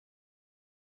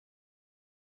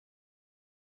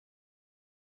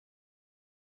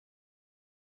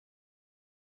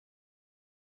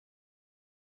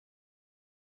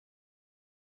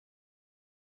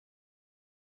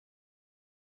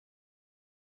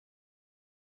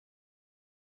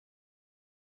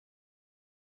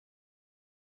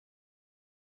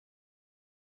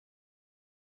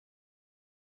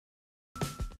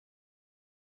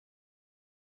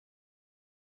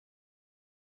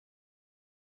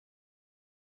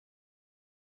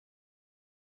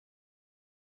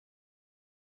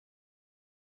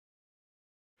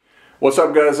What's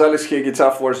up guys, Alex here,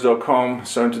 GuitarForce.com.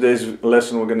 So in today's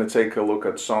lesson we're going to take a look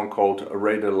at a song called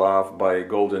Radar Love by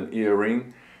Golden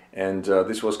Earring. And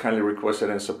this was kindly requested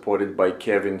and supported by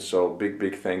Kevin, so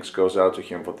big thanks goes out to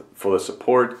him for the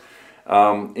support.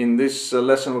 In this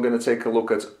lesson we're going to take a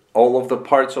look at all of the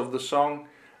parts of the song,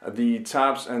 the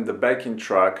tabs and the backing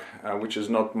track, which is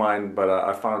not mine, but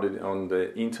I found it on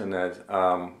the internet,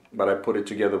 but I put it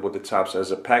together with the tabs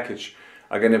as a package.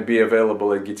 Are going to be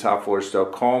available at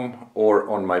GuitarForce.com or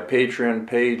on my Patreon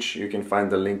page. You can find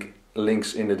the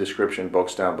links in the description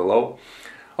box down below.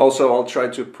 Also, I'll try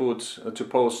to post a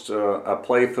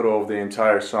playthrough of the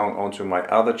entire song onto my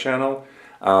other channel,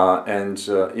 and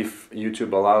if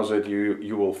YouTube allows it,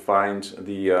 you will find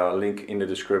the link in the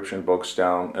description box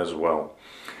down as well.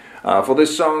 For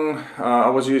this song, I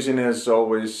was using, as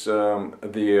always, the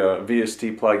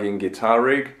VST plugin Guitar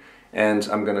Rig. And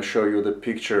I'm going to show you the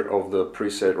picture of the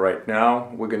preset right now.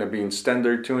 We're going to be in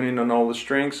standard tuning on all the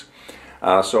strings.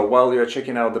 So while you're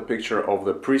checking out the picture of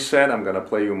the preset, I'm going to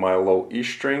play you my low E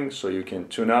string so you can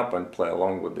tune up and play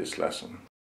along with this lesson.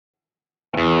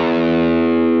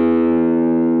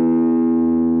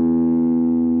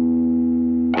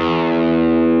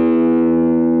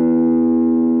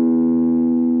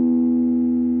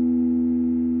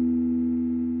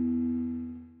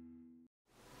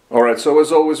 Alright, so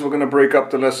as always we're going to break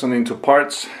up the lesson into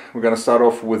parts. We're going to start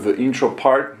off with the intro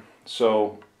part.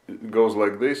 So it goes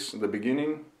like this, the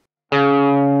beginning.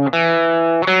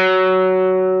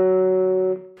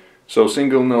 So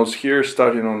single notes here,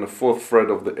 starting on the 4th fret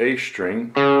of the A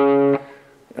string.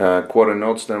 Quarter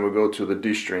notes, then we go to the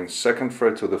D string, 2nd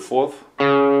fret to the 4th.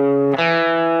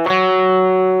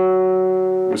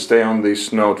 We stay on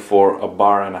this note for a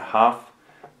bar and a half.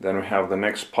 Then we have the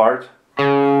next part.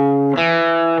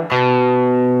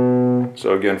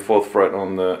 So again, 4th fret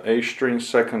on the A string,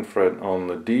 2nd fret on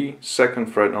the D, 2nd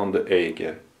fret on the A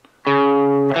again.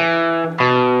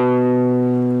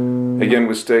 Again,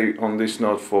 we stay on this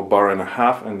note for a bar and a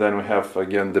half, and then we have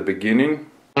again the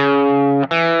beginning.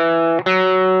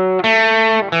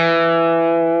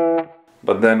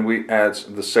 But then we add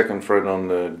the 2nd fret on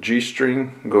the G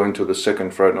string, going to the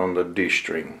 2nd fret on the D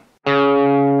string.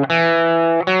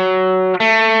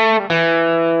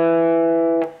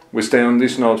 We stay on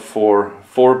this note for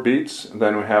 4 beats,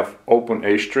 then we have open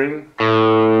A string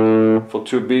for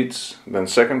 2 beats, then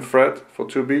 2nd fret for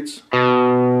 2 beats,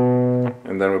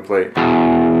 and then we play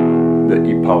the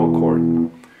E power chord.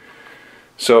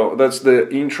 So that's the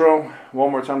intro.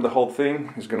 One more time, the whole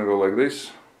thing is gonna go like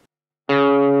this.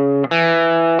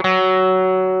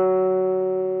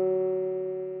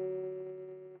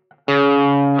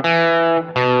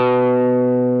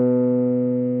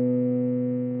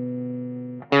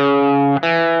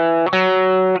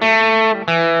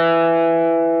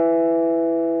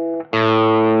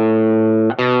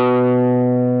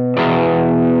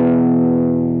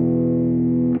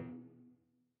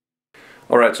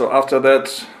 Alright, so after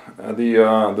that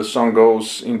the song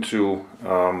goes into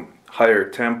higher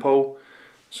tempo,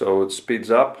 so it speeds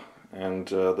up, and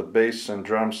the bass and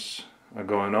drums are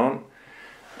going on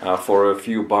for a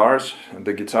few bars.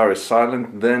 The guitar is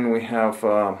silent. Then we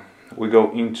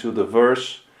go into the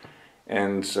verse,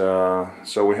 and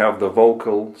so we have the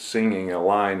vocal singing a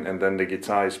line, and then the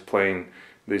guitar is playing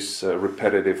this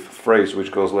repetitive phrase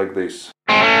which goes like this.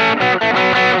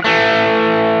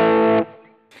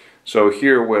 So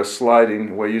here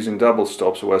we're using double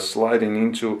stops, we're sliding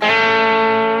into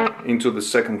the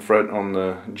 2nd fret on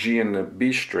the G and the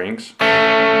B strings.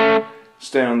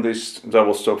 Stay on this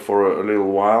double stop for a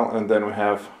little while, and then we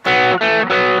have...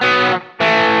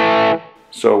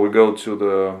 So we go to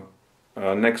the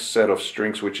next set of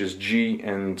strings, which is G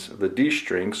and the D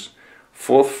strings,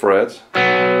 4th fret,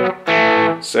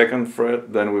 2nd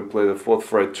fret, then we play the 4th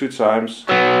fret 2 times,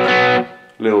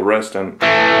 little rest, and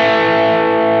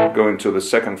go into the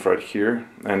 2nd fret here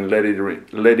and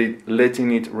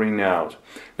letting it ring out.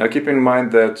 Now keep in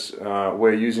mind that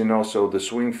we're using also the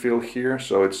swing fill here,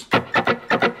 so it's,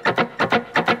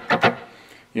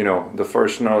 you know, the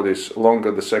first note is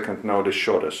longer, the 2nd note is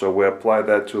shorter, so we apply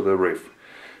that to the riff.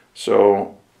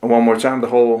 So one more time, the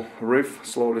whole riff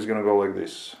slowly is gonna go like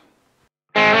this.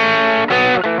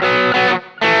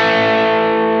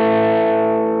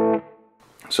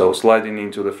 So sliding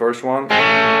into the first one,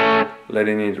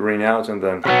 letting it ring out, and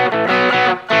then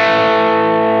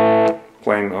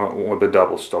playing with the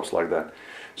double stops like that.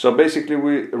 So basically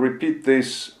we repeat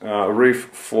this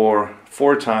riff for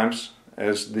 4 times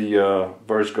as the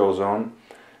verse goes on.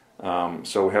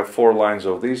 So we have 4 lines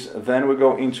of these. Then we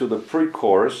go into the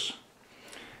pre-chorus,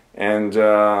 and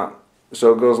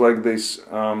so it goes like this.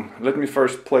 Let me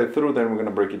first play it through, then we're going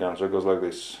to break it down. So it goes like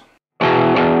this.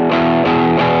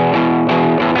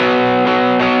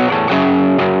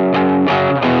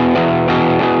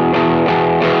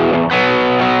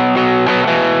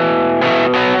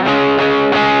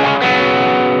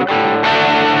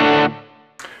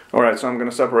 so I'm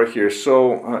gonna stop right here.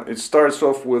 So it starts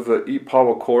off with the E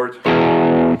power chord.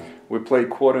 We play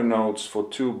quarter notes for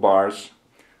 2 bars,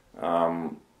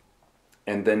 and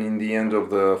then in the end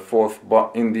of the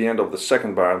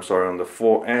second bar, I'm sorry, on the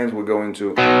 4 ends, we go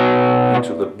into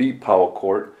the B power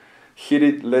chord. Hit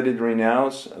it, let it ring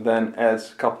out, then add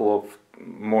a couple of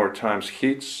more times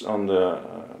hits on the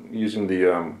using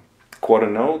the quarter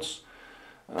notes.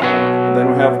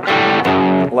 Then we have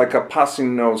like a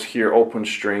passing notes here, open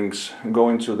strings,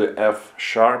 going to the F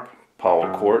sharp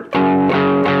power chord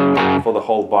for the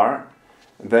whole bar.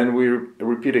 Then we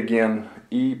repeat again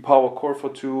E power chord for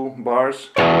 2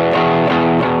 bars,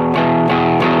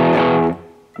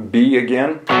 B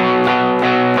again.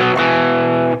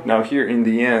 Now here in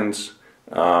the ends,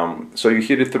 so you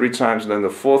hit it 3 times, then the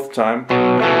 4th time,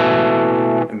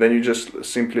 and then you just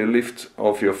simply lift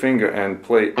off your finger and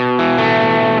play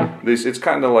this. It's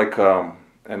kind of like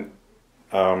an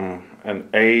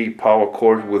A power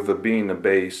chord with the B in the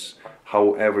bass,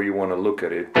 however you want to look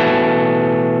at it.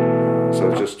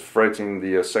 So just fretting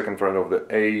the 2nd fret of the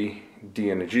A, D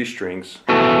and the G strings.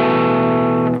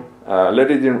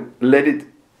 Let it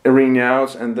ring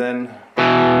out, and then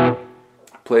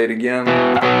play it again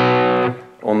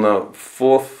on the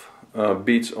 4th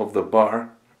beat of the bar.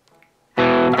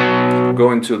 Go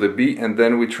into the B, and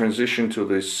then we transition to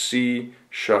the C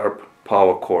sharp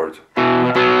power chord.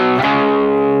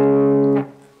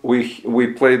 We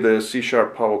play the C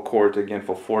sharp power chord again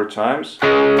for 4 times,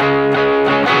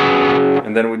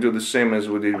 and then we do the same as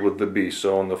we did with the B.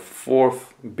 So on the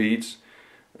 4th beat,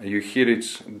 you hit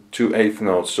it 2 8th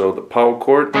notes, so the power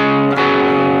chord,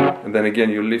 and then again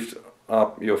you lift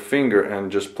up your finger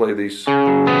and just play these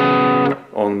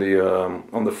on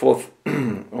the 4th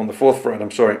fret.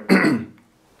 I'm sorry,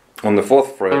 on the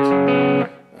 4th fret.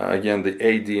 Again, the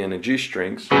A, D, and the G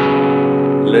strings.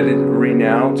 Let it ring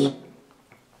out,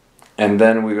 and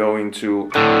then we go into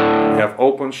have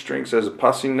open strings as a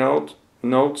passing notes,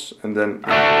 and then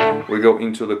we go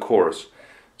into the chorus.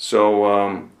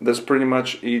 So that's pretty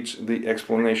much the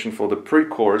explanation for the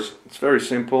pre-chorus. It's very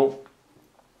simple.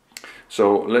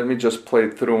 So let me just play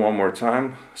it through one more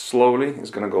time slowly.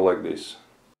 It's gonna go like this.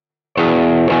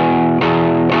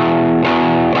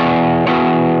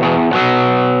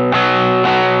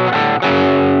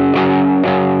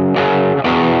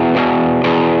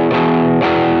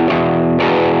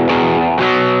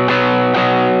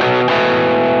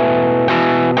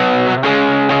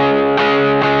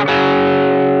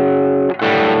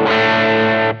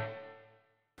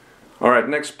 Alright,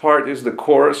 next part is the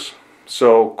chorus.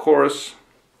 So chorus,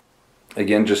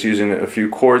 again, just using a few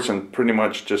chords and pretty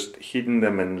much just hitting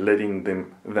them and letting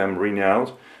them ring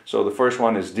out. So the first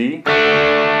one is D.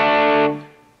 Let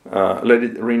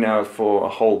it ring out for a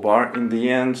whole bar. In the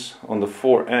end, on the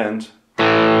 4 end,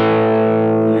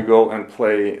 you go and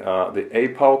play the A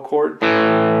power chord.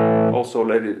 Also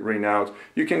let it ring out.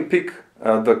 You can pick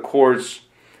the chords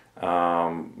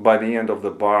by the end of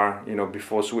the bar, you know,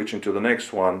 before switching to the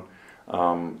next one.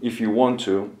 If you want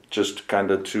to, just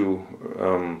kind of to,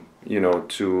 you know,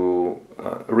 to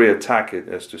re-attack it,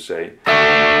 as to say.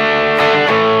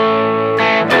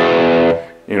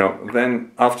 You know,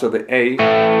 then after the A,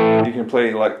 you can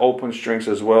play like open strings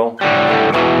as well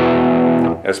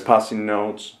as passing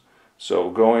notes.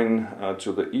 So going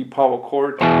to the E power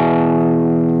chord,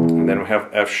 and then we have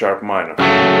F sharp minor.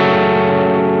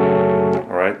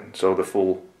 All right, so the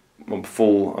full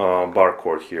bar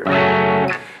chord here.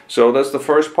 So that's the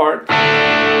first part.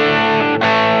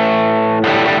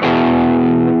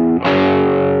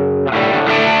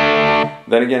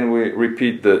 Then again we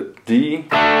repeat the D,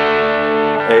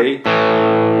 A,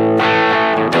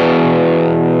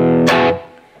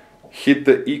 hit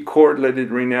the E chord, let it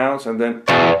ring out, and then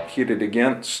hit it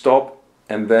again, stop,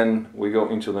 and then we go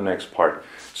into the next part.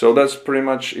 So that's pretty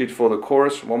much it for the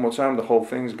chorus. One more time, the whole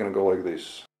thing is gonna go like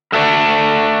this.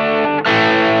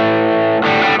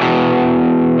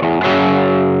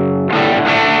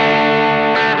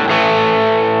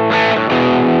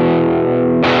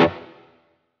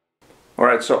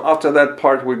 Alright, so after that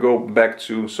part we go back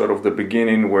to sort of the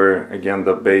beginning, where again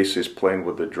the bass is playing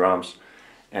with the drums,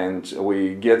 and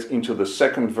we get into the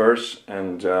second verse,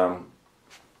 and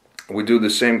we do the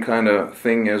same kind of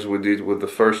thing as we did with the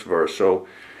first verse. So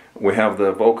we have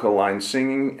the vocal line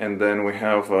singing, and then we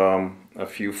have a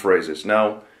few phrases.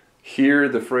 Now here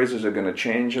the phrases are going to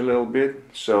change a little bit.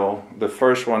 So the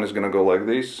first one is going to go like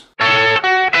this.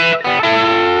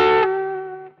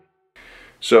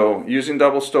 So using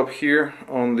double stop here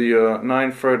on the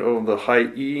 9th fret of the high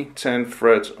E, 10th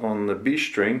fret on the B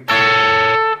string,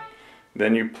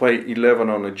 then you play 11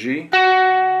 on the G,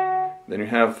 Then you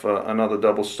have another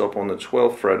double stop on the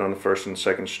 12th fret on the first and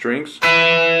second strings.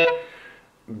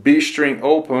 B string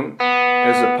open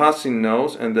as a passing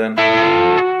note, and then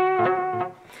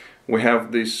we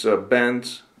have this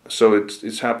bend, so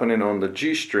it's happening on the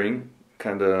G string,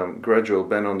 kind of gradual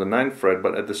bend on the 9th fret,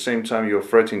 but at the same time you're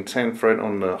fretting 10th fret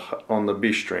on the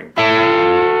B string.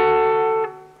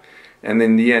 And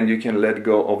in the end you can let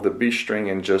go of the B string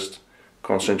and just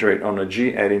concentrate on the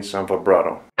G, adding some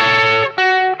vibrato.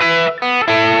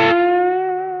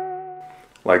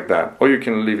 Like that. Or you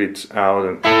can leave it out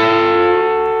and,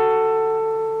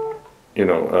 you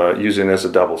know, use it as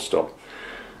a double stop.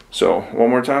 So,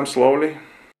 one more time, slowly.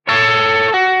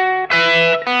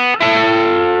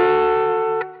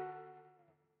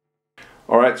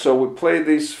 Alright, so we play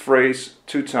this phrase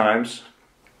 2 times.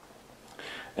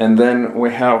 And then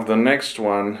we have the next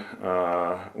one,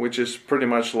 which is pretty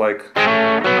much like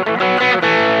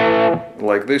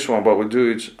this one, but we do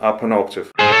it up an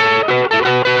octave.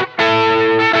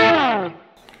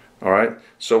 Alright,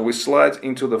 so we slide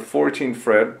into the 14th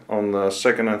fret on the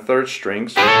 2nd and 3rd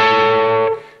strings,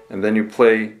 and then you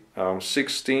play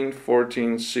 16,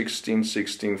 14, 16,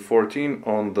 16, 14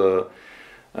 on the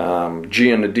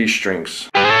G and the D strings.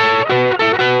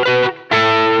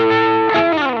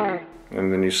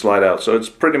 And then you slide out. So it's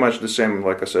pretty much the same,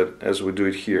 like I said, as we do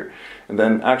it here. And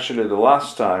then actually the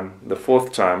last time, the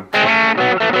 4th time,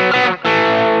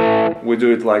 we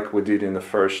do it like we did in the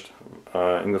first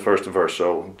verse,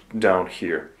 so down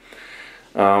here.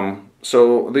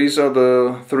 So these are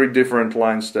the 3 different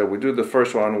lines that we do. The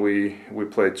first one we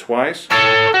play twice,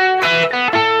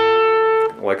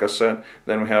 like I said.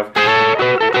 Then we have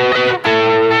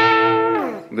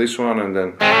this one, and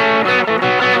then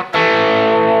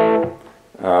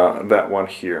that one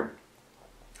here.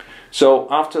 So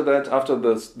after that, after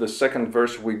the second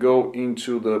verse, we go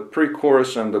into the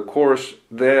pre-chorus and the chorus.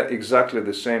 They're exactly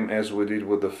the same as we did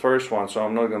with the first one, so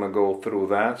I'm not going to go through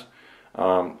that.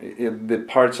 The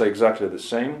parts are exactly the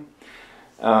same.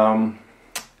 And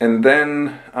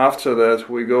then after that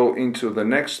we go into the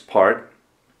next part,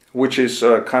 which is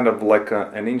kind of like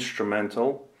an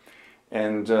instrumental.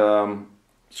 And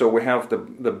so we have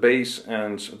the bass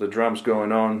and the drums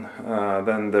going on,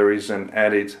 then there is an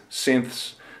added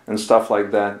synths and stuff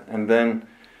like that, and then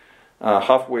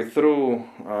halfway through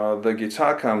the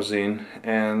guitar comes in,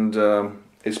 and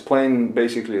it's playing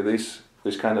basically this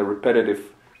kind of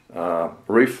repetitive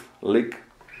riff, lick,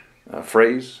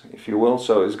 phrase, if you will.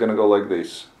 So it's gonna go like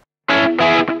this.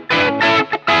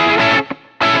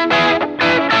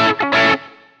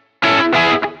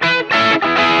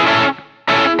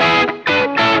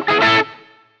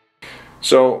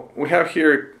 So we have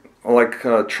here like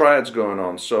triads going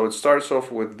on. So it starts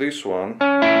off with this one,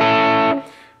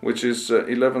 which is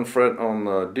 11th fret on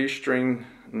the D string,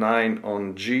 9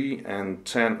 on G, and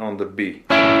 10 on the B.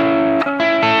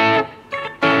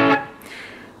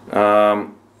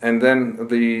 And then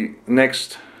the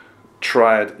next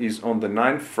triad is on the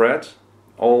 9th fret.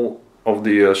 All of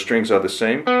the strings are the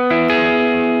same.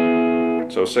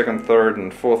 So 2nd, 3rd,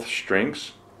 and 4th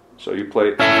strings. So you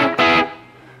play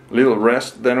little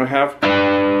rest. Then we have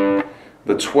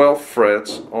the 12th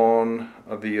frets on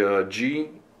the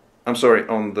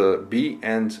on the B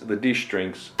and the D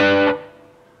strings.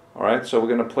 Alright, so we're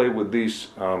gonna play with these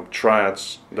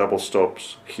triads, double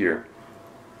stops here.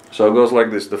 So it goes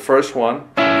like this: the first one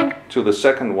to the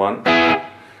second one,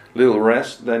 little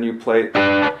rest, then you play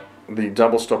the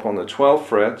double stop on the 12th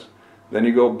fret, then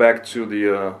you go back to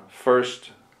the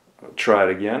first triad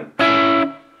again.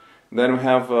 Then we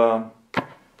have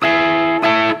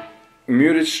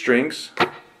muted strings,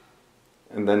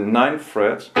 and then 9th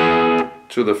fret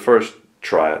to the first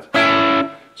triad.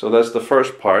 So that's the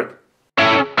first part,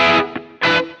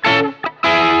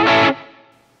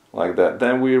 like that.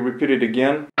 Then we repeat it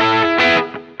again,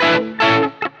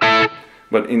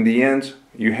 but in the end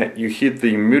you hit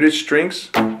the muted strings,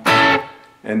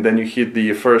 and then you hit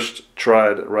the first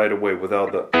triad right away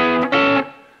without the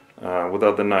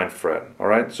 9th fret.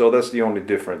 Alright, so that's the only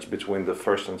difference between the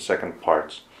first and second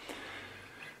parts.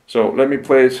 So let me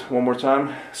play it one more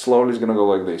time. Slowly, it's gonna go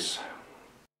like this.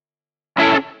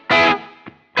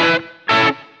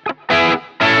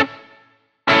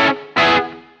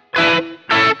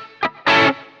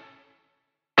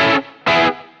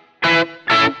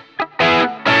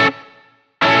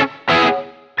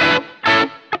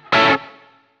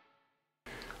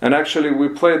 And actually we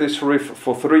play this riff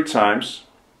for 3 times,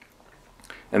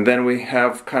 and then we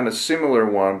have kind of similar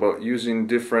one but using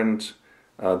different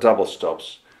double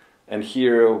stops. And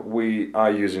here we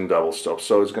are using double stops,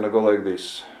 so it's gonna go like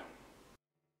this.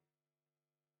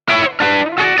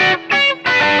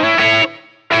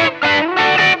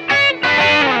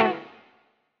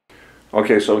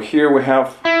 Okay, so here we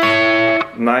have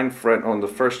 9th fret on the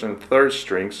 1st and 3rd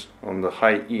strings on the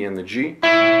high E and the G,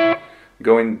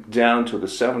 going down to the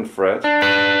 7th fret.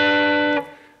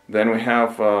 Then we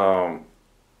have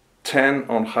 10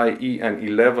 on high E and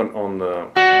 11 on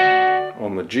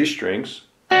the G strings.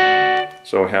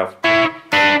 So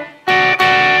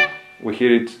we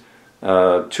hit it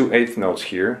 2 eighth notes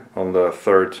here on the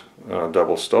 3rd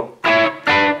double stop.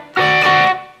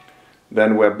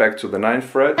 Then we're back to the 9th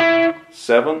fret,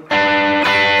 7.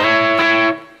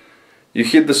 You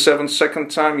hit the 7th second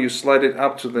time, you slide it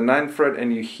up to the 9th fret,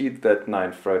 and you hit that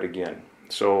 9th fret again.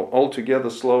 So all together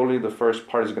slowly, the first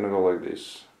part is going to go like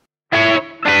this.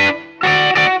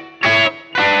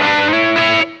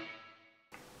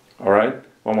 Alright,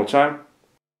 one more time.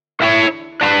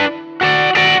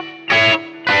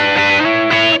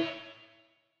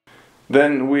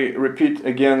 Then we repeat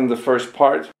again the first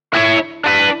part.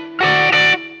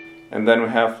 And then we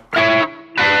have,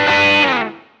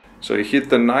 so you hit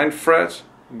the 9th fret,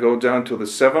 go down to the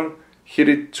 7, hit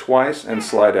it twice and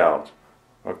slide out.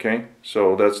 Okay,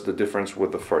 so that's the difference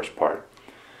with the first part.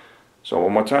 So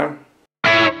one more time.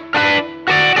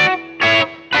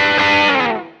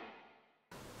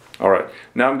 Alright,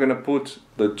 now I'm gonna put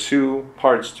the two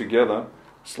parts together.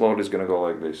 Slowly it's gonna go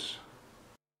like this.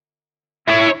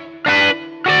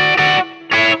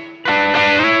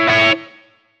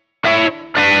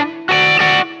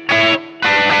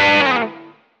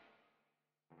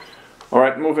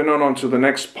 Alright, moving on to the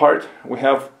next part. We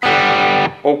have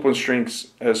open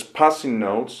strings as passing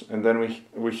notes, and then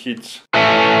we hit.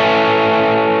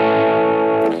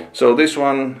 So this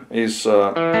one is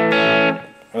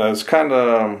it's kind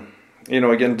of, you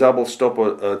know, again, double stop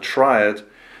or triad.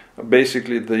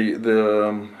 Basically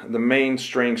the main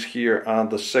strings here are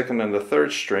the 2nd and the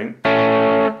 3rd string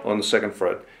on the 2nd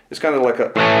fret. It's kind of like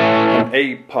an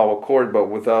A power chord, but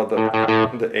without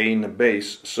the A in the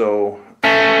bass. So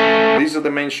these are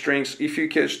the main strings. If you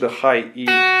catch the high E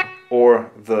or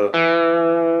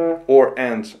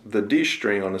and the D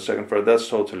string on the 2nd fret, that's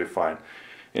totally fine,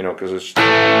 you know, because it's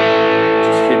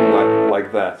just hidden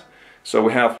like that. So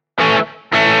we have,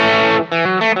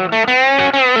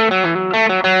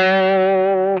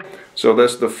 so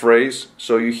that's the phrase.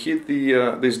 So you hit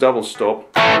the this double stop,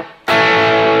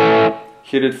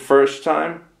 hit it first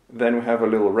time, then we have a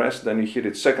little rest, then you hit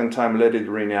it second time, let it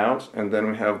ring out, and then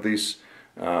we have this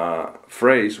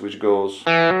phrase which goes.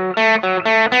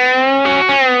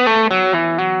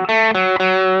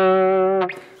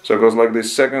 So it goes like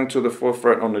this: 2nd to the 4th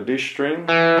fret on the D string,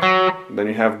 then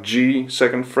you have G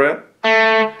 2nd fret,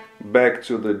 back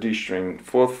to the D string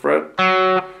 4th fret,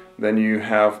 then you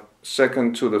have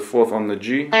 2nd to the 4th on the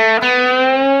G,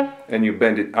 and you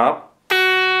bend it up.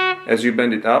 As you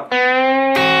bend it up,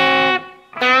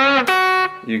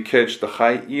 you catch the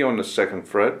high E on the 2nd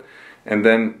fret, and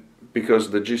then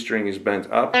because the G string is bent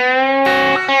up,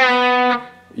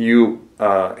 you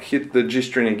hit the G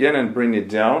string again and bring it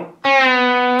down,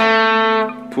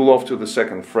 pull off to the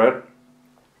 2nd fret,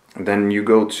 and then you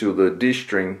go to the D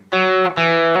string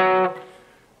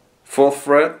 4th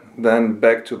fret, then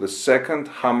back to the 2nd,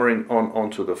 hammering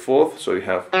onto the 4th, so you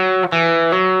have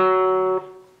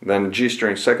then G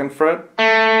string 2nd fret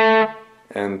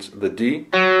and the D,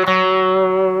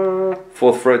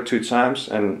 4th fret 2 times,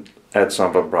 and add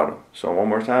some vibrato. So one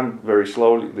more time, very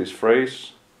slowly, this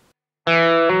phrase.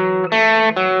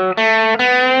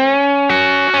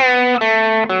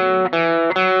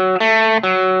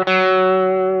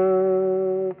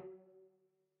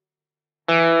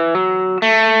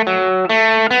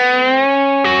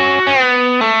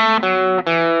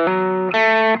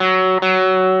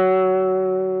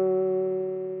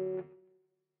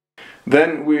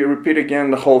 Then we repeat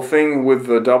again the whole thing with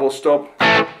the double stop.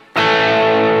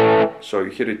 So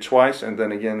you hit it twice and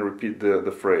then again repeat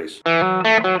the phrase.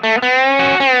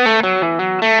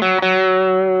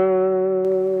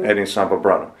 Adding some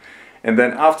vibrato. And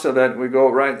then after that we go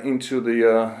right into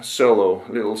the solo,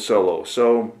 little solo.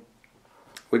 So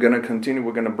we're going to continue,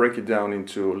 we're going to break it down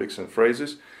into licks and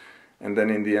phrases. And then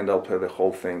in the end I'll play the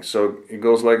whole thing. So it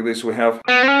goes like this. We have...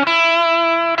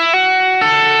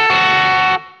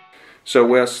 So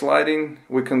we're sliding,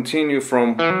 we continue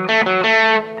from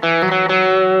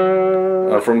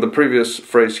the previous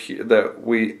phrase here that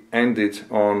we ended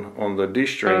on the D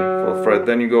string, 4th fret.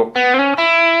 Then you go,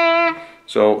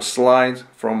 so slide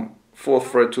from 4th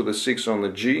fret to the 6th on the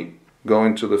G,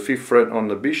 going to the 5th fret on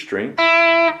the B string,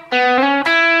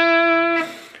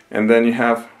 and then you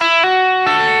have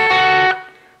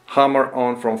hammer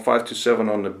on from 5 to 7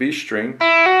 on the B string,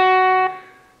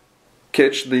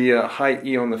 catch the high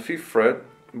E on the 5th fret,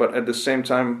 but at the same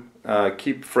time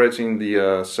keep fretting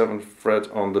the 7th fret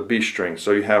on the B string.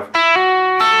 So you have,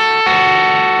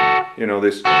 you know,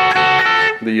 this,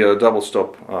 the double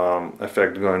stop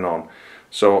effect going on.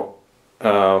 So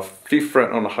 5th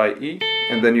fret on the high E,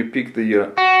 and then you pick the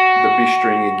B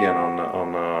string again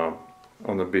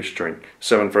on the B string,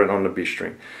 7th fret on the B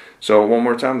string. So one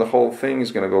more time, the whole thing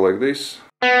is gonna go like this.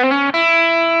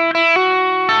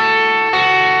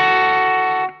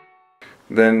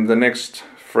 Then the next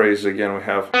phrase again we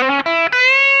have.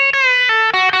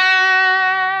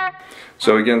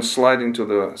 So again, slide into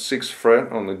the 6th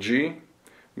fret on the G,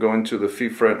 go into the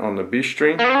 5th fret on the B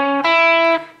string,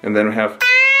 and then we have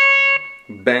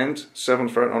bend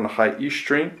 7th fret on the high E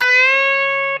string.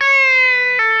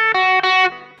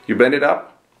 You bend it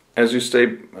up. As you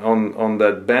stay on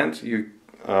that bend, you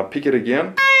pick it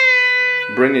again,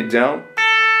 bring it down,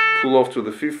 pull off to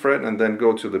the 5th fret, and then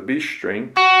go to the B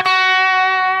string.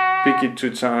 Pick it 2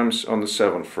 times on the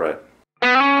 7th fret.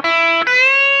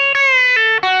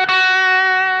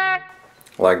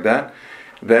 Like that.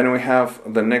 Then we have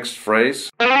the next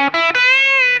phrase.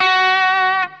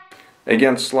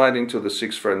 Again, slide into the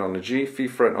 6th fret on the G, 5th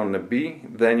fret on the B.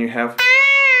 Then you have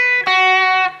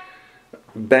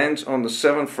bend on the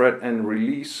 7th fret and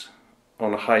release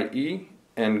on the high E,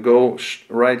 and go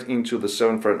right into the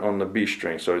 7th fret on the B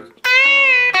string. So it's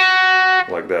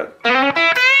like that.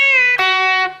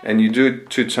 And you do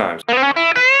it 2 times.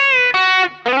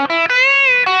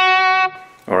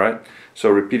 Alright, so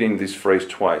repeating this phrase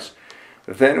twice.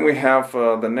 Then we have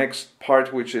the next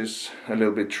part, which is a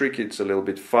little bit tricky, it's a little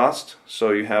bit fast.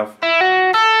 So you have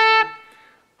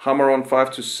hammer on 5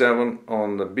 to 7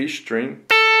 on the B string,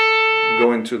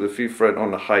 go into the 5th fret on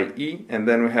the high E, and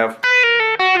then we have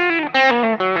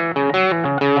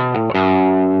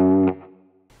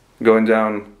going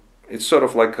down. It's sort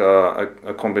of like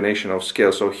a combination of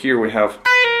scales. So here we have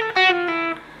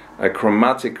a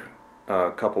chromatic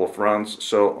couple of runs.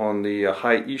 So on the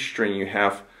high E string you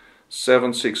have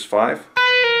 7, 6, 5.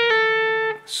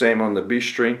 Same on the B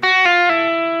string.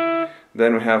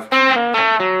 Then we have,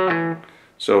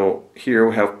 so here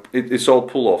we have, it's all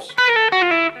pull-offs.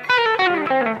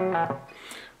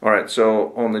 Alright,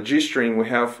 so on the G string we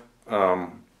have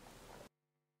 5th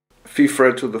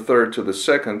fret to the 3rd to the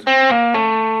 2nd.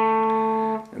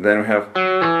 And then we have,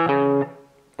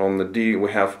 on the D,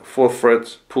 we have 4th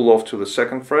fret, pull off to the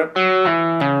 2nd fret,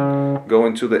 go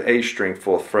into the A string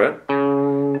 4th fret,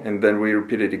 and then we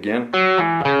repeat it again.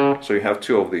 So you have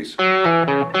 2 of these.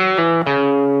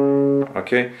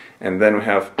 Okay, and then we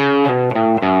have,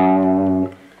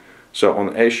 so on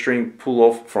the A string, pull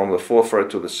off from the 4th fret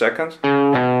to the 2nd,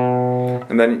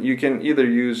 and then you can either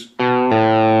use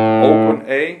open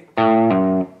A.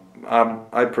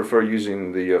 I prefer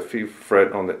using the 5th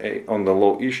fret on the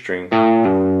low E string,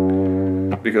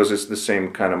 because it's the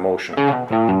same kind of motion,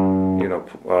 you know,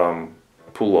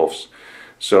 pull-offs.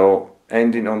 So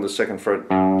ending on the 2nd fret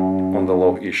on the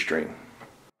low E string.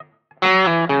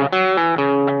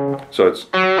 So it's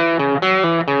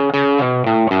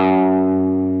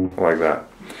like that.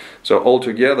 So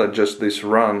altogether, just this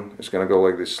run is going to go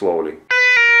like this slowly.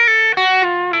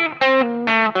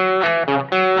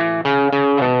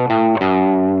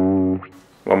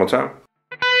 One more time.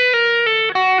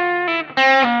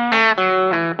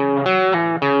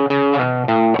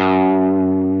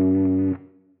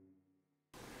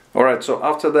 Alright, so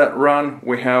after that run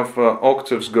we have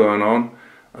octaves going on.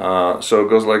 So it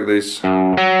goes like this.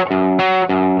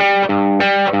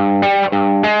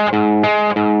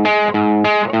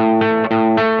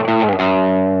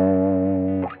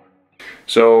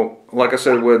 So, like I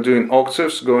said, we're doing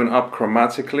octaves going up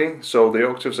chromatically. So the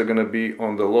octaves are going to be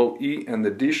on the low E and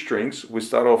the D strings. We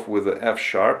start off with the F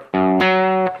sharp.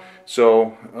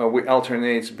 So we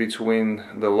alternate between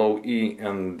the low E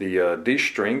and the D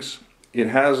strings. It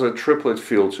has a triplet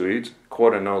feel to it,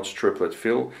 quarter notes triplet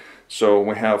feel. So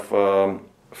we have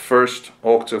first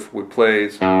octave we play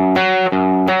it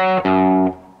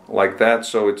like that.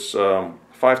 So it's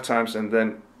 5 times, and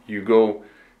then you go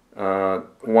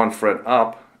 1 fret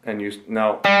up, and you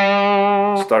now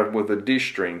start with the D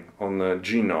string on the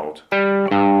G note.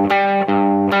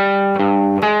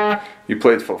 You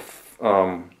play it for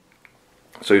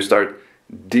so you start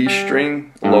D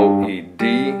string, low E,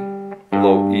 D,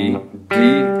 low E,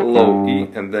 D, low E,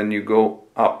 and then you go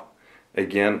up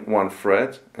again 1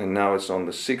 fret, and now it's on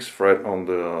the 6th fret on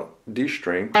the D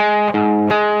string,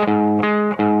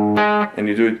 and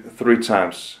you do it 3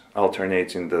 times,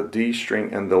 alternating the D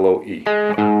string and the low E.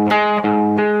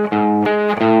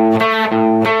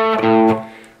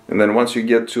 And then once you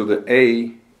get to the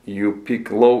A, you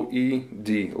pick low E,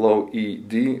 D, low E,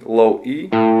 D, low E,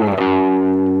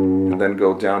 and then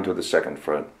go down to the 2nd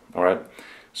fret. Alright,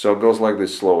 so it goes like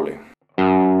this slowly.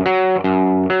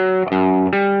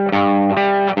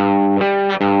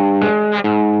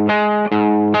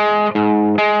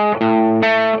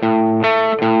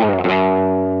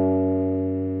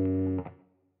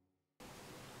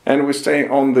 And we stay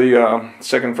on the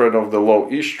 2nd fret of the low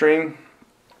E string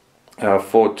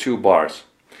for 2 bars.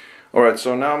 Alright,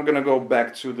 so now I'm gonna go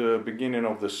back to the beginning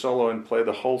of the solo and play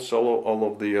the whole solo, all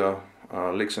of the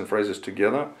licks and phrases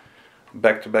together.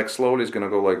 Back to back slowly is gonna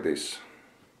go like this.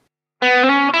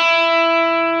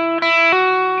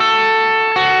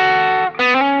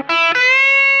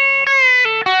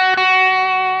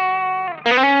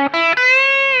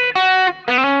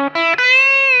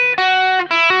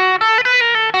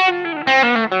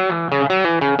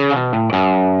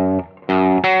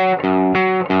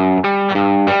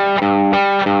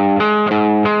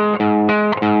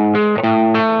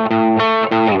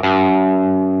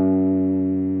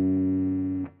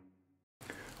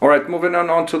 Alright, moving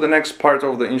on to the next part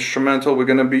of the instrumental, we're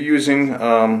going to be using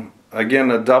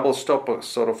again a double stop, a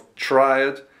sort of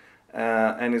triad,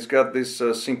 and it's got this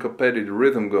syncopated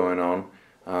rhythm going on.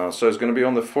 So it's going to be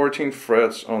on the 14th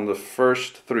frets on the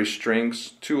first 3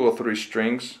 strings, 2 or 3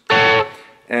 strings,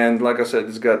 and like I said,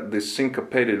 it's got this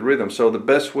syncopated rhythm. So the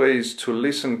best way is to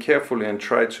listen carefully and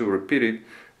try to repeat it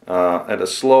at a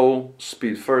slow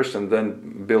speed first and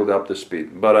then build up the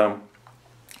speed. But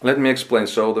let me explain.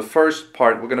 So the first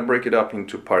part, we're going to break it up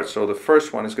into parts. So the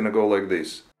first one is going to go like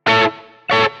this.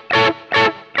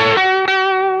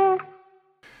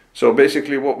 So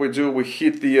basically what we do, we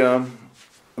hit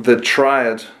the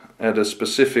triad at a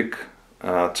specific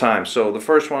time. So the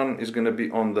first one is going to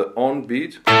be on the on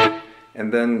beat,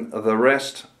 and then the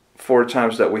rest 4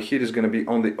 times that we hit is going to be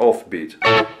on the off beat.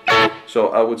 So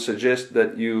I would suggest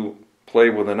that you play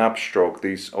with an upstroke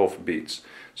these off beats.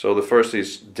 So the first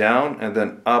is down and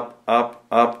then up, up,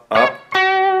 up, up,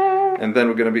 and then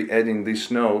we're going to be adding this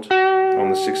note on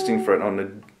the 16th fret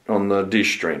on the D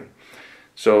string.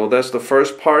 So that's the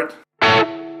first part,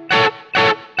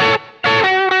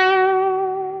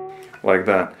 like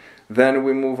that. Then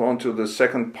we move on to the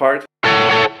second part.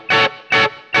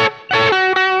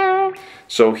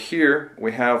 So here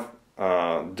we have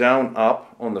down,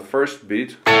 up on the first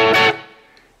beat,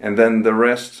 and then the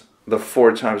rest, the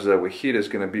 4 times that we hit is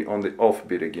going to be on the off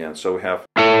beat again. So we have,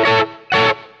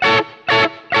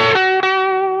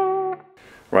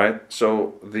 right?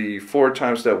 So the 4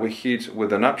 times that we hit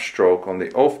with an upstroke on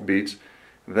the off beats,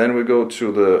 then we go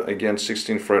to the, again,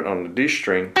 16th fret on the D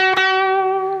string,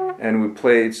 and we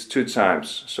play it 2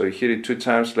 times. So you hit it 2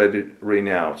 times, let it ring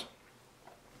out.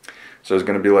 So it's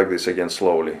going to be like this again,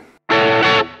 slowly.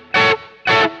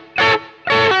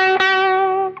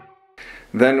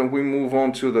 Then we move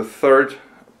on to the third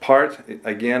part.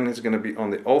 Again, it's going to be on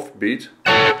the off beat.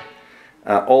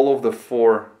 All of the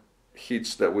 4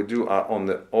 hits that we do are on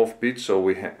the off beat, so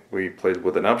we played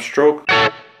with an upstroke.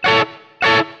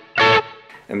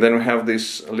 And then we have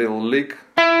this little lick.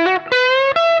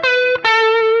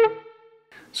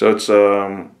 So it's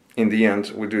in the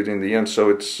end, we do it in the end, so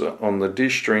it's on the D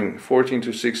string 14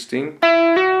 to 16.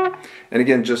 And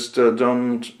again, just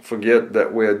don't forget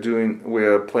that we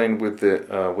are playing with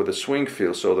the swing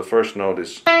feel. So the first note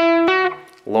is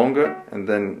longer, and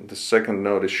then the second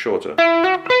note is shorter.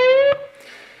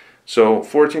 So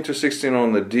 14 to 16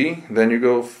 on the D, then you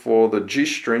go for the G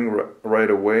string right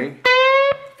away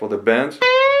for the bend.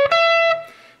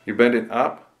 You bend it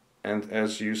up, and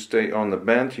as you stay on the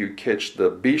bend, you catch the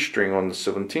B string on the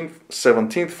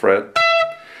 17th fret,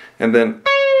 and then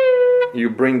you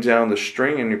bring down the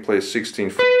string and you play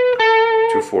 16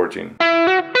 to 14.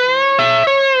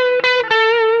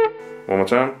 One more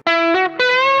time.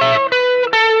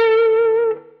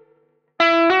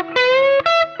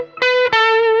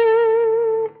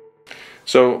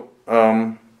 So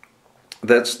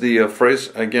that's the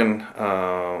phrase. Again,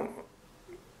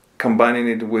 combining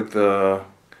it with the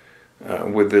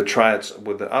triads,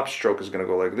 with the upstroke is going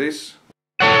to go like this.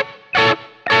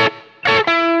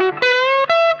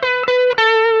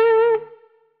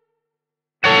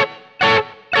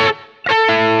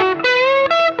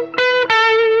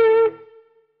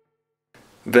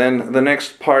 Then the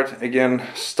next part, again,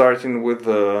 starting with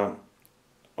the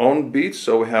on beat.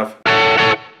 So we have,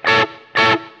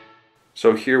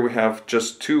 so here we have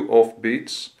just 2 off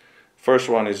beats. First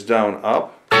one is down,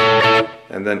 up,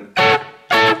 and then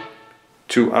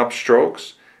 2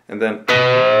 upstrokes, and then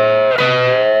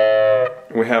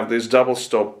we have this double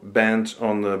stop bend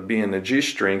on the B and the G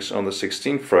strings on the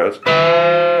 16th fret.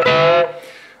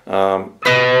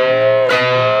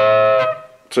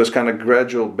 So it's kind of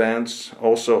gradual bends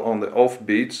also on the off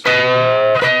beats.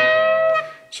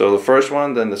 So the first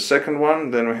one, then the second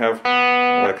one, then we have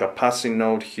like a passing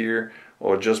note here,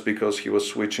 or just because he was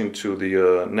switching to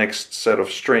the next set of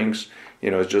strings,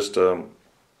 you know, it's just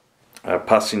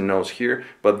passing notes here.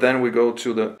 But then we go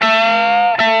to the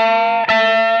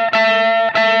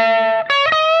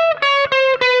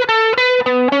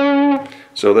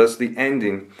so that's the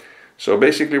ending. So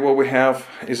basically what we have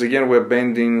is, again, we're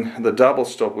bending the double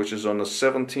stop, which is on the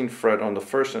 17th fret on the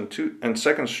first and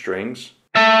second strings.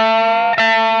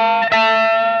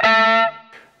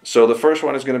 So the first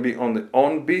one is going to be on the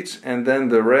on beat, and then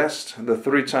the rest, the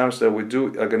 3 times that we do,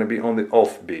 are going to be on the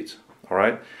off beat. All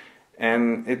right,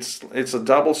 and it's a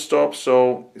double stop,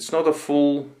 so it's not a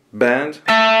full bend.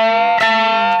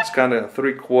 It's kind of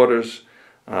 3/4,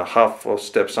 half a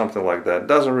step, something like that.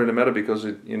 Doesn't really matter because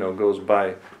it, you know, goes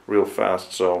by real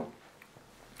fast. So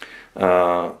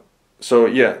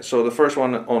yeah, so the first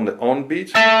one on the on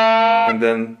beat, and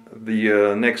then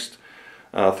the next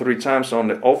 3 times on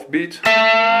the off beat,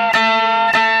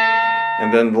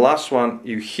 and then the last one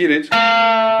you hit it,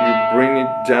 you bring it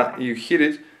down, you hit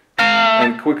it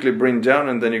and quickly bring down,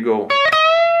 and then you go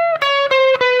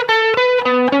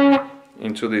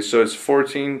into this. So it's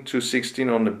 14 to 16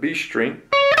 on the B string,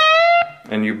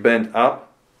 and you bend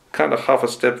up, kind of half a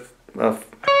step,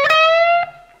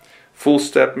 full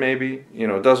step maybe, you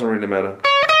know, it doesn't really matter.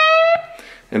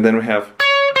 And then we have,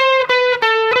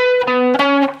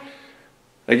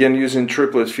 again, using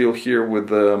triplet feel here with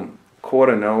the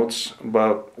quarter notes,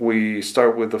 but we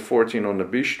start with the 14 on the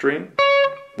B string,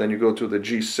 then you go to the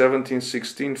G 17,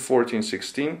 16, 14,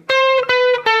 16,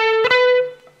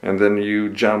 and then you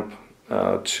jump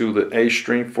to the A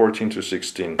string, 14 to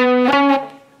 16.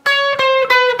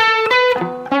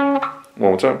 One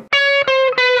more time.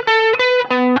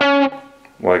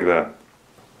 Like that.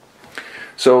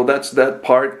 So that's that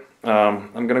part.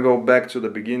 I'm gonna go back to the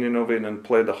beginning of it and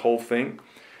play the whole thing.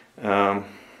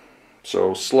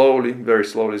 So slowly, very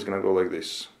slowly, it's gonna go like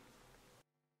this.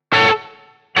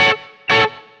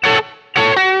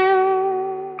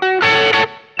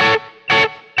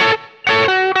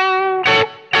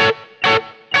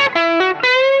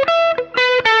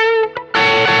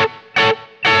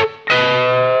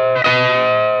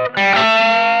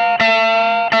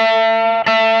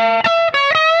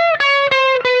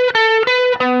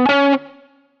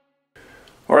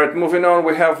 Alright, moving on,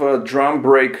 we have a drum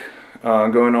break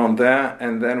going on there,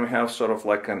 and then we have sort of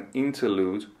like an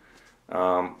interlude,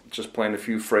 just playing a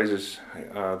few phrases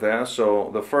there. So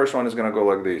the first one is going to go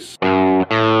like this.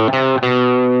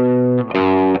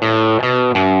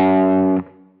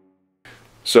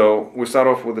 So we start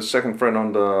off with the second fret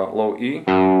on the low E,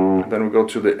 then we go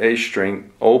to the A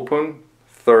string open,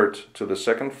 third to the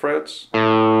second frets,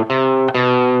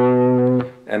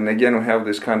 and again we have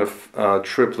this kind of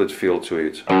triplet feel to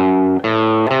it.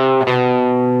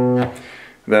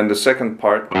 Then the second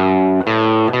part,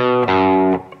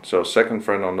 so second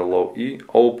fret on the low E,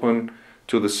 open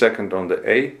to the second on the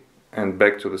A, and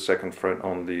back to the second fret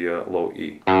on the low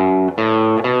E.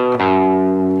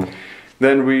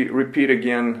 Then we repeat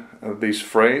again this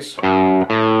phrase.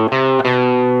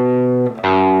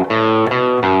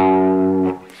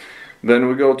 Then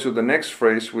we go to the next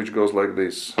phrase, which goes like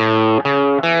this.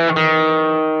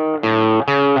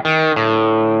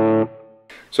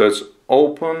 So it's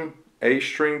open A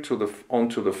string to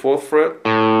onto the 4th fret.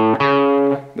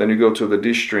 Then you go to the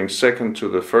D string second to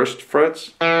the 1st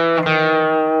frets.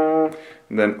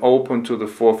 Then open to the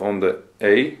 4th on the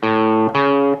A.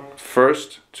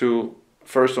 First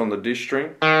on the D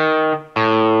string.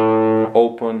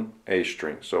 Open A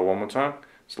string. So one more time,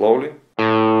 slowly.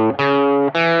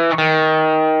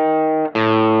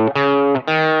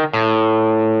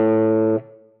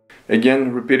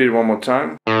 Again, repeat it one more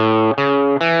time.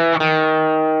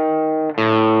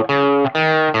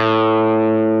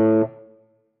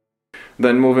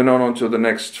 Then moving on to the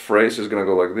next phrase is going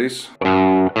to go like this.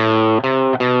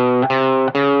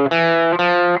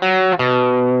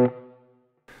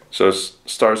 So it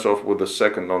starts off with the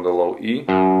second on the low E.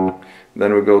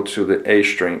 Then we go to the A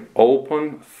string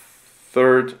open,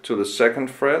 third to the second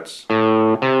frets.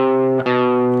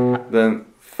 Then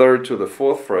third to the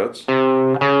 4th frets.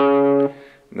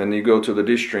 Then you go to the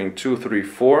D string 2, 3,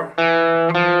 4.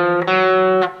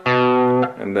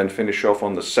 And then finish off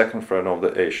on the 2nd fret of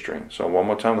the A string. So one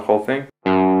more time, the whole thing.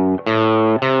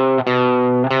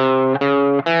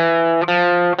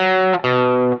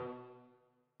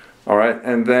 Alright,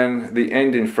 and then the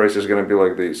ending phrase is going to be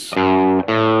like this.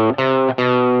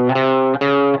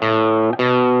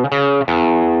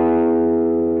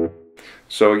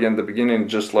 So again, the beginning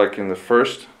just like in the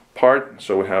first part.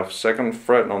 So we have 2nd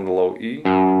fret on the low E.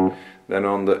 Then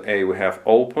on the A we have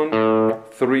open,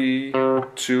 3,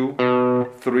 2,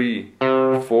 3,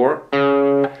 4.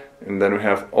 And then we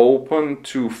have open,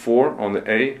 2, 4 on the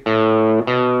A.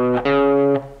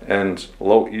 And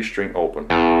low E string open.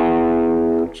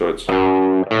 So it's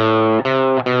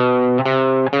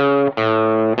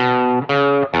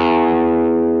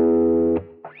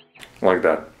like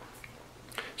that.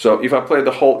 So if I play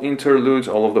the whole interlude,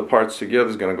 all of the parts together,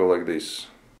 it's gonna go like this.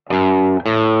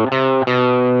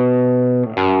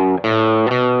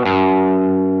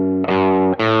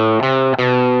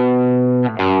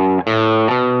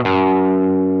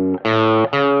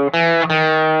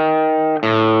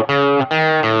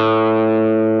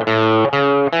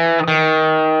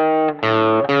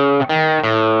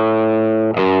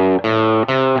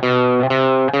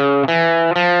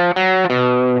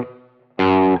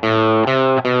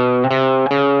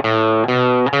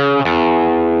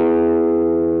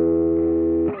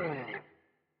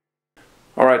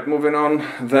 Alright, moving on,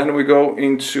 then we go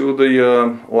into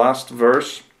the last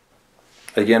verse.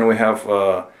 Again, we have,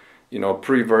 you know,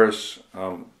 pre-verse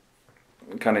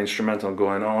kind of instrumental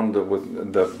going on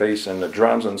with the bass and the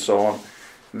drums and so on.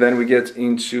 Then we get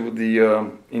into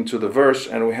the verse,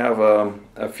 and we have a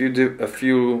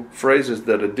few phrases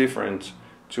that are different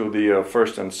to the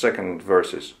first and second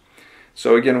verses.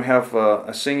 So again, we have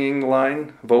a singing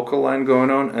line, vocal line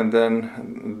going on, and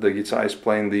then the guitar is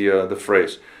playing the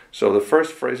phrase. So the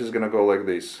first phrase is going to go like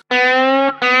this.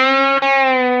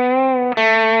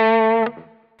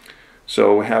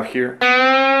 So we have here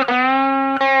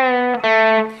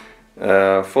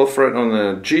 4th fret on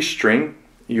the G string,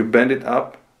 you bend it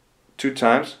up 2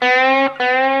 times,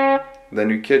 then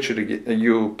you catch it again,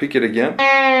 you pick it again,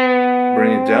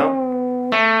 bring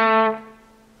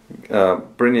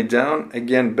it down,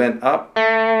 again bend up,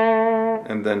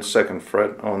 and then 2nd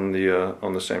fret on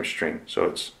the same string. So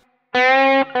it's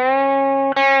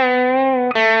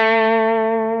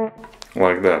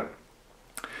like that.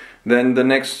 Then the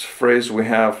next phrase we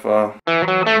have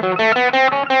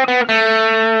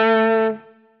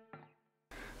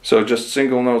so just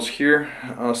single notes here,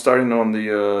 starting on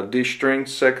the D string,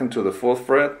 2nd to the 4th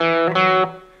fret,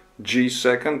 G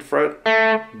 2nd fret,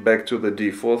 back to the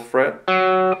D 4th fret,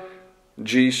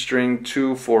 G string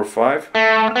 2, 4, 5,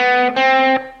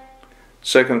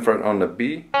 2nd fret on the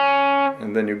B,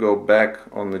 and then you go back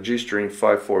on the G string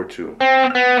 5, 4, 2.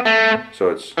 So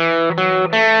it's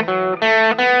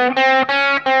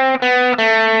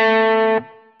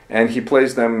and he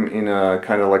plays them in a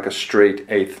kind of like a straight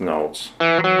 8th notes,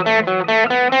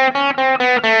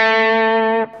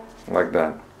 like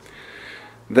that.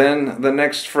 Then the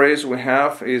next phrase we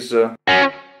have is so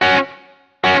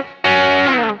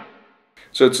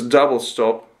it's a double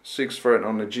stop, 6th fret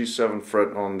on the G7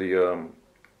 fret on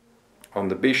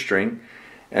the B string,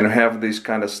 and we have this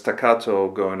kind of staccato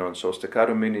going on. So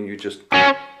staccato meaning you just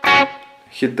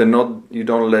hit the note, you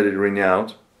don't let it ring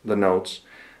out the notes,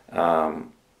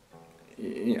 and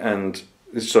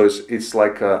so it's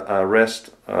like a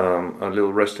rest, a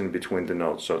little rest in between the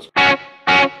notes. So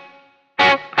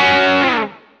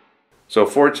so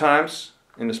 4 times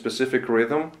in a specific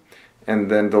rhythm, and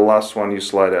then the last one you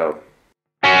slide out.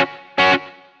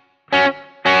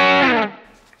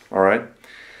 Alright,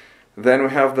 then we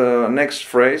have the next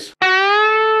phrase.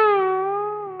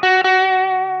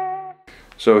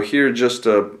 So here just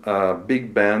a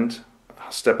big bend,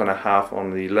 1.5 steps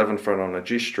on the 11th fret on the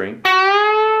G string.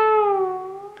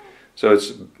 So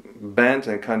it's bend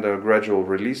and kind of a gradual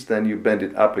release, then you bend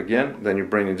it up again, then you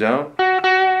bring it down,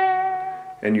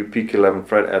 and you pick 11th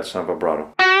fret, add some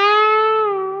vibrato.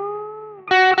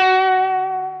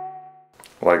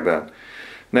 Like that.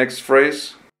 Next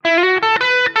phrase.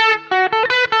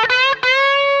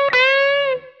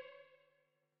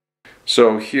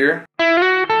 So here,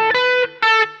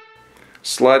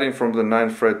 sliding from the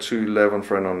 9th fret to 11th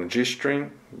fret on the G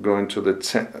string, going to the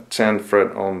 10th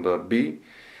fret on the B,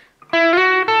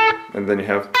 and then you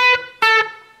have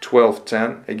 12,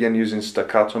 10, again using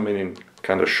staccato, meaning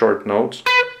kind of short notes,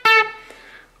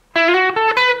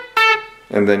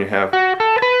 and then you have,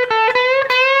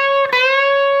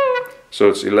 so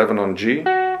it's 11 on G,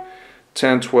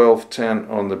 10, 12, 10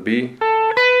 on the B,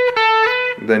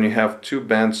 then you have 2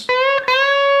 bends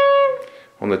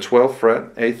on the 12th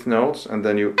fret, 8th notes, and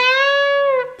then you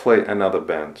play another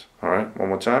bend. Alright, one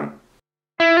more time.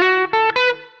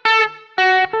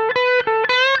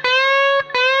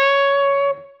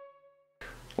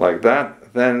 Like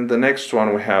that. Then the next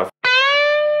one we have.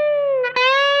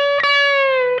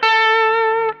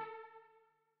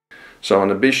 So on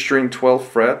the B string, 12th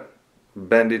fret,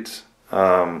 bend it,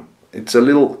 it's a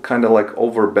little kind of like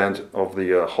overbend of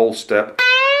the whole step.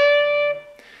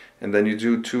 and then you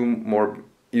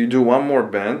do one more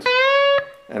bend,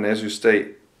 and as you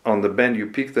stay on the bend you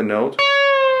pick the note,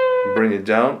 bring it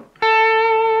down,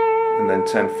 and then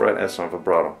 10th fret as some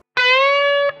vibrato.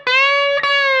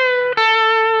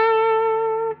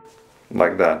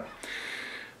 Like that.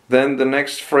 Then the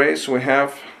next phrase we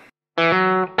have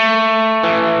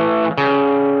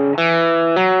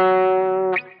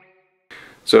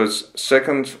so it's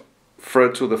 2nd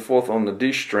fret to the 4th on the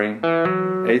D string,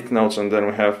 8th notes, and then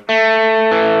we have,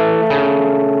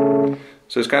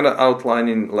 so it's kind of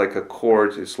outlining like a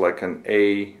chord. It's like an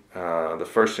A, the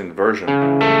first inversion,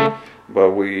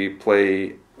 but we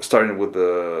play starting with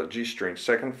the G string,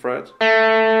 2nd fret,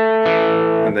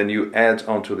 and then you add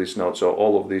onto this note, so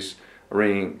all of these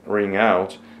ring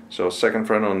out. So 2nd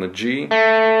fret on the G,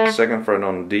 2nd fret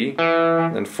on D,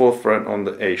 and 4th fret on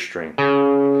the A string,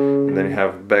 and then you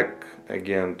have back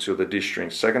again to the D string,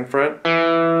 2nd fret,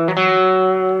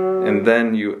 and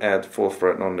then you add 4th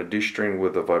fret on the D string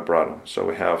with the vibrato. So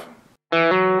we have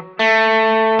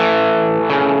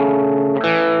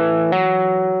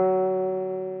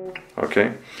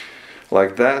okay,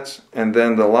 like that. And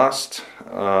then the last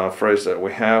phrase that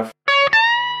we have,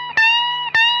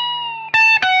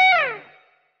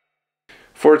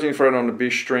 14th fret on the B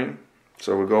string,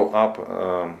 so we go up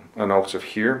an octave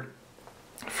here,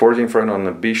 14th fret on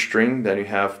the B string, then you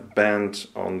have bend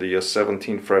on the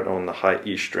 17th fret on the high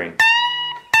E string.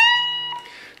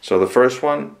 So the first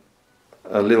one,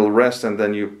 a little rest, and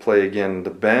then you play again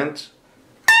the bend,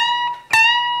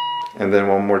 and then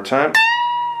one more time,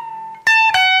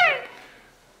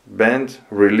 bend,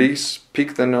 release,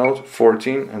 pick the note,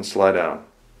 14, and slide out.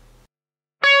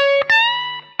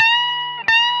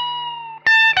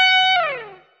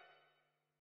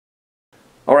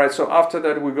 Alright, so after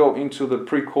that we go into the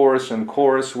pre-chorus and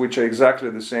chorus, which are exactly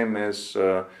the same as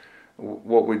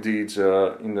what we did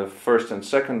in the first and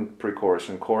second pre-chorus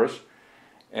and chorus.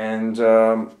 And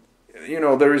you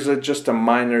know, there is just a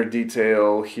minor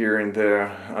detail here and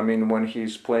there. I mean, when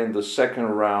he's playing the second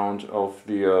round of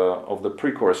the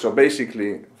pre-chorus. So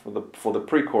basically, for the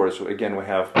pre-chorus, again we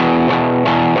have.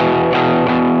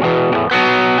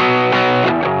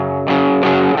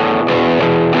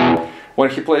 When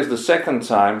he plays the second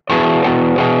time,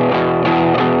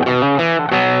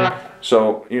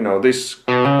 so you know, this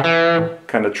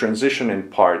kind of transitioning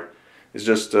part is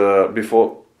just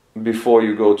before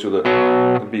you go to the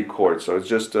B chord. So it's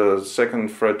just a 2nd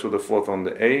fret to the 4th on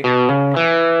the A,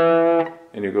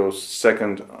 and you go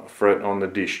 2nd fret on the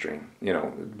D string. You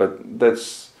know, but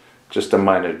that's just a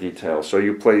minor detail. So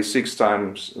you play 6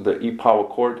 times the E power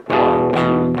chord, 1,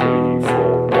 2, 3,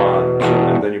 4, 1, 2,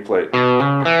 and then you play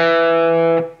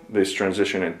this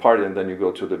transitioning part, and then you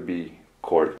go to the B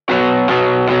chord.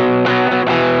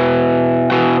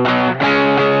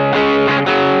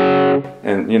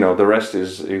 And you know, the rest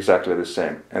is exactly the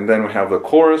same. And then we have the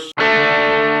chorus.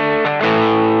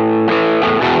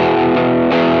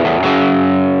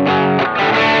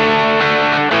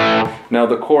 Now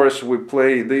the chorus, we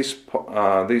play this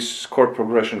chord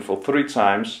progression for 3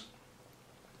 times,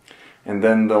 and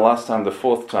then the last time, the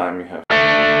 4th time, you have,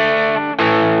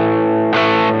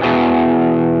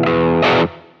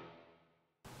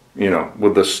 you know,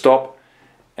 with the stop,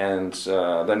 and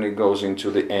then it goes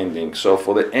into the ending. So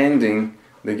for the ending,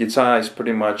 the guitar is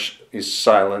pretty much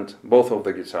silent. Both of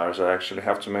the guitars. I actually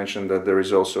have to mention that there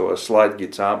is also a slide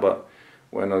guitar, but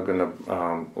we're not gonna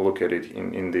look at it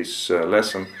in this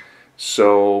lesson.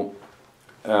 So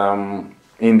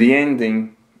in the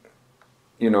ending,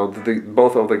 you know,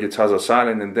 both of the guitars are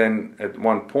silent, and then at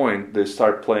one point they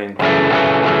start playing.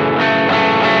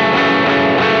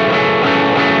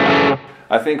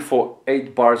 I think for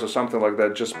 8 bars or something like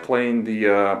that, just playing the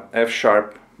F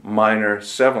sharp minor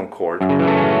 7 chord,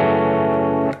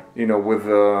 you know, with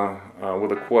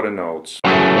the quarter notes.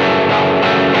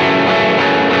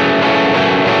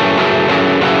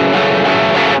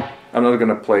 I'm not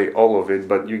gonna play all of it,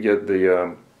 but you get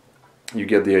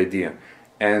the idea.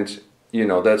 And you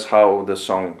know, that's how the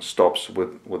song stops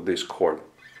with this chord.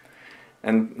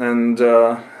 And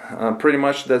pretty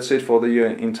much that's it for the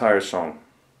entire song.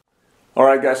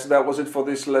 Alright guys, so that was it for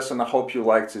this lesson. I hope you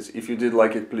liked it. If you did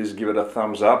like it, please give it a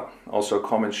thumbs up. Also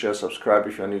comment, share, subscribe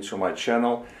if you're new to my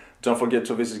channel. Don't forget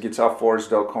to visit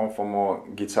GuitarForce.com for more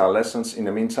guitar lessons. In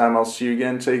the meantime, I'll see you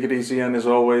again. Take it easy, and as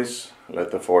always,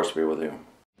 let the force be with you.